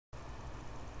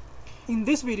In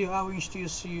this video, I will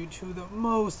introduce you to the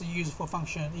most useful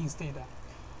function in STATA,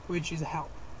 which is help.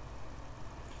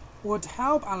 What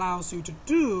help allows you to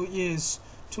do is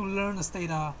to learn the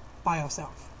STATA by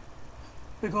yourself,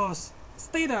 because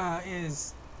STATA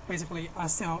is basically a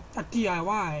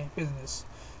DIY business.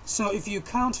 So if you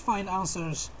can't find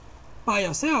answers by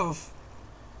yourself,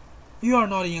 you are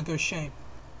not in a good shape.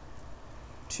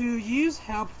 To use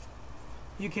help,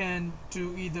 you can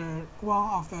do either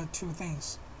one of the two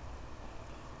things.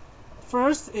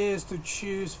 First is to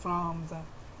choose from the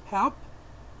help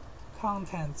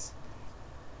contents,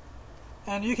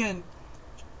 and you can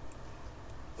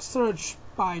search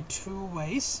by two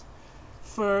ways.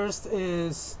 First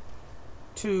is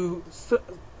to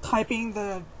type in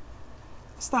the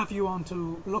stuff you want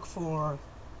to look for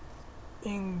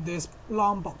in this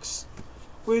long box,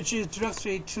 which is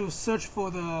directly to search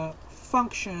for the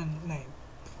function name.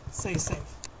 Say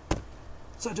save,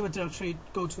 so it will directly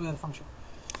go to that function.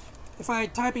 If I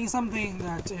type in something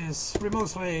that is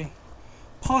remotely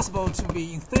possible to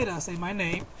be in STATA, say my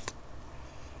name,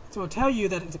 it will tell you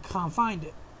that it can't find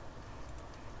it.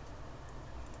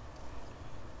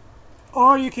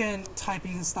 Or you can type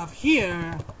in stuff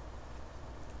here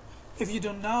if you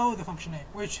don't know the function name,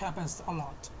 which happens a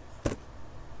lot.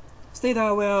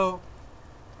 STATA will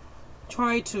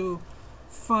try to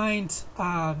find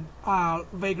a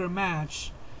vaguer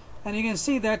match, and you can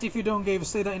see that if you don't give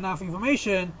STATA enough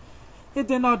information, it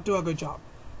did not do a good job.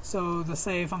 So the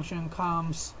save function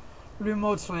comes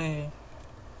remotely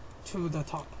to the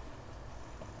top.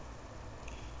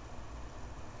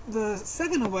 The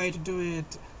second way to do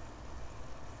it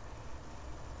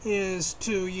is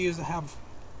to use the help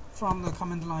from the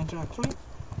command line directly.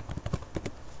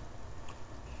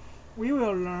 We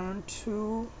will learn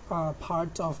two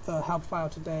parts of the help file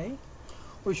today,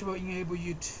 which will enable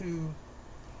you to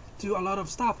do a lot of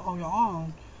stuff on your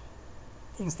own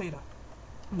in STATA.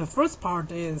 The first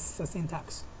part is the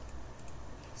syntax.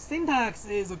 Syntax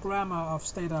is a grammar of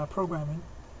STATA programming.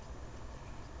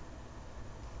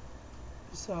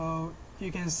 So you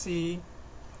can see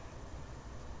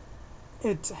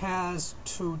it has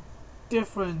two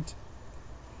different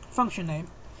function names,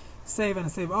 save and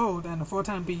save old, and for the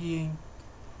time being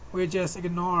we just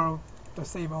ignore the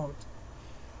save old.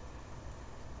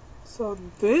 So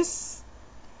this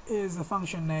is a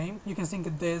function name. You can think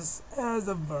of this as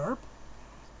a verb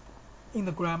in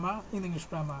the grammar, in the English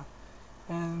grammar,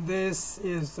 and this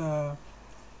is the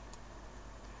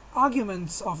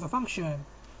arguments of the function,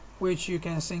 which you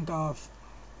can think of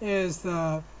is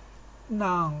the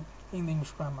noun in the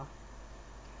English grammar.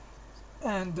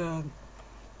 And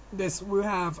this will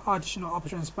have additional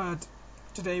options, but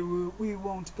today we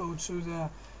won't go to the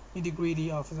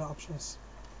nitty-gritty of the options.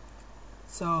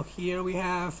 So here we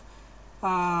have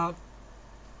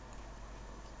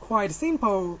quite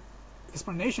simple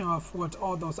explanation of what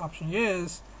all those options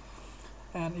is,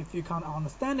 and if you can't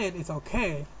understand it, it's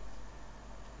okay.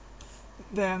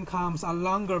 Then comes a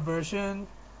longer version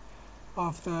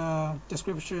of the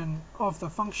description of the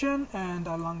function and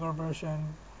a longer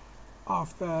version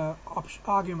of the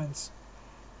arguments.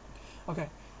 Okay,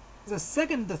 the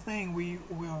second thing we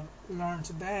will learn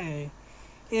today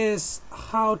is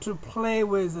how to play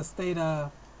with the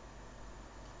STATA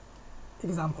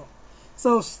example.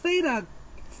 So STATA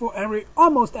for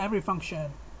almost every function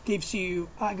gives you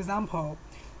an example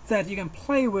that you can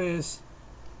play with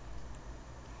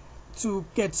to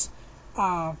get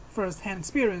first-hand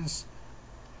experience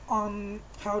on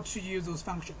how to use those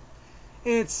functions.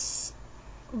 It's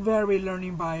very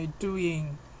learning by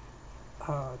doing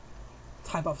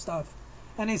type of stuff,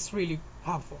 and it's really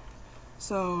helpful.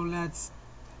 So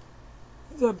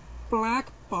the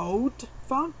black bold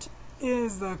font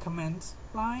is the command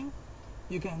line.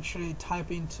 You can actually type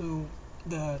into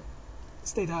the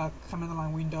STATA command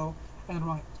line window and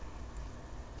run it.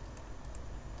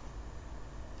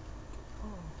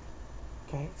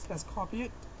 Okay, so let's copy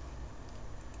it.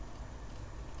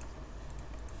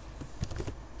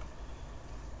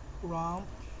 Run.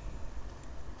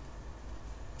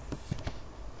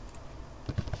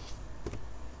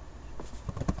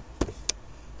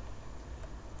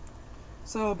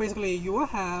 So basically you will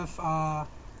have a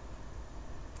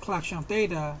collection of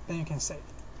data, then you can save.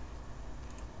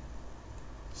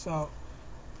 So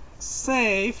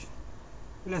save,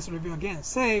 let's review again.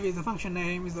 Save is the function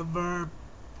name, is the verb.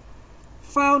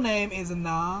 File name is a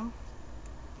noun,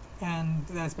 and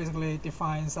that basically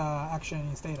defines action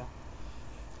in STATA.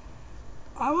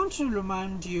 I want to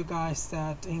remind you guys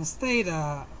that in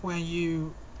STATA, when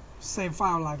you save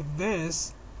file like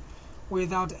this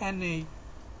without any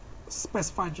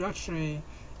specified directory,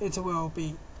 it will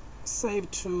be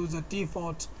saved to the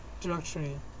default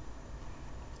directory,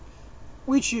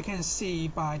 which you can see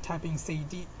by typing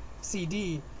cd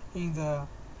in the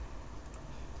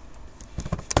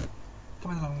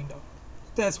command line window.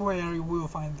 That's where you will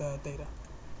find the data.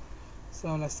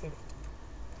 So let's save it.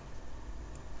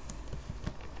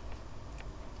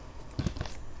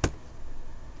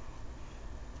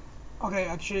 Okay,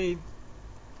 actually,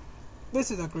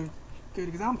 this is a good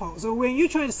example. So when you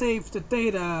try to save the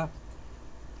data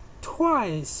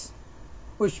twice,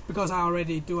 which because I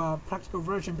already do a practical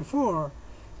version before,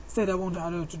 STATA won't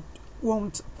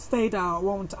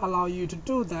allow you to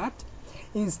do that.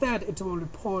 Instead, it will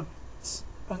report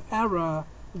an error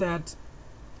that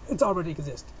it already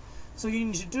exists. So you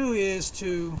need to do is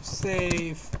to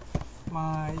save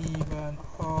my even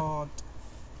odd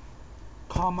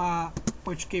comma,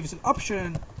 which gives an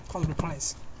option called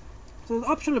replace. So the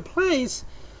option replace,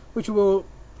 which we'll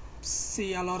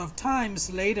see a lot of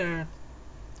times later,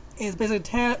 is basically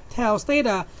tells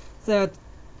STATA that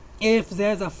if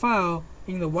there's a file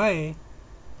in the way,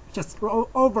 just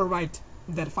overwrite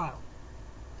that file.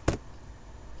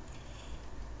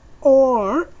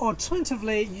 Or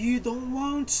alternatively, you don't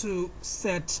want to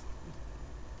save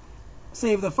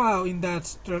the file in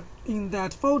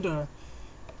that folder.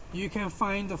 You can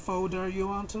find the folder you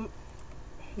want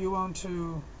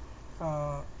to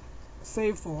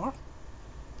save for,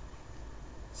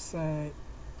 say,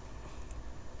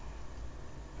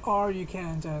 or you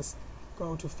can just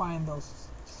go to find the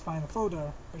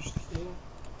folder, which is here.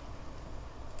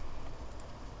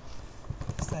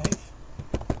 Save.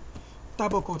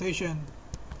 Double quotation.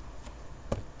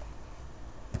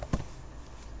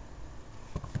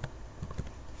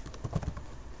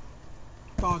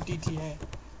 .dta.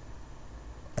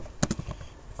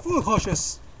 Full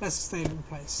cautious, let's save in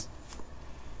place.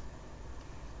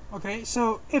 Okay,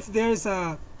 so if there's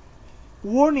a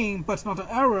warning but not an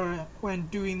error when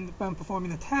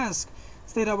performing the task,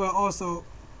 STATA will also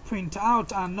print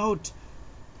out a note,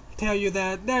 tell you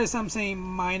that there is something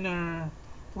minor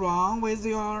wrong with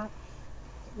your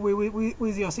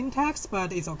syntax,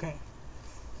 but it's okay.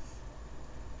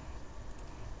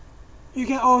 You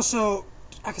can also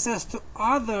access to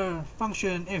other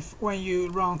function when you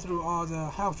run through all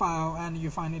the help file and you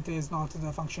find it is not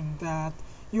the function that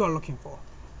you are looking for,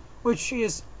 which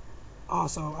is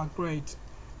also a great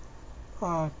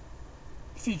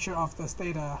feature of the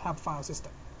STATA help file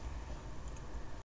system.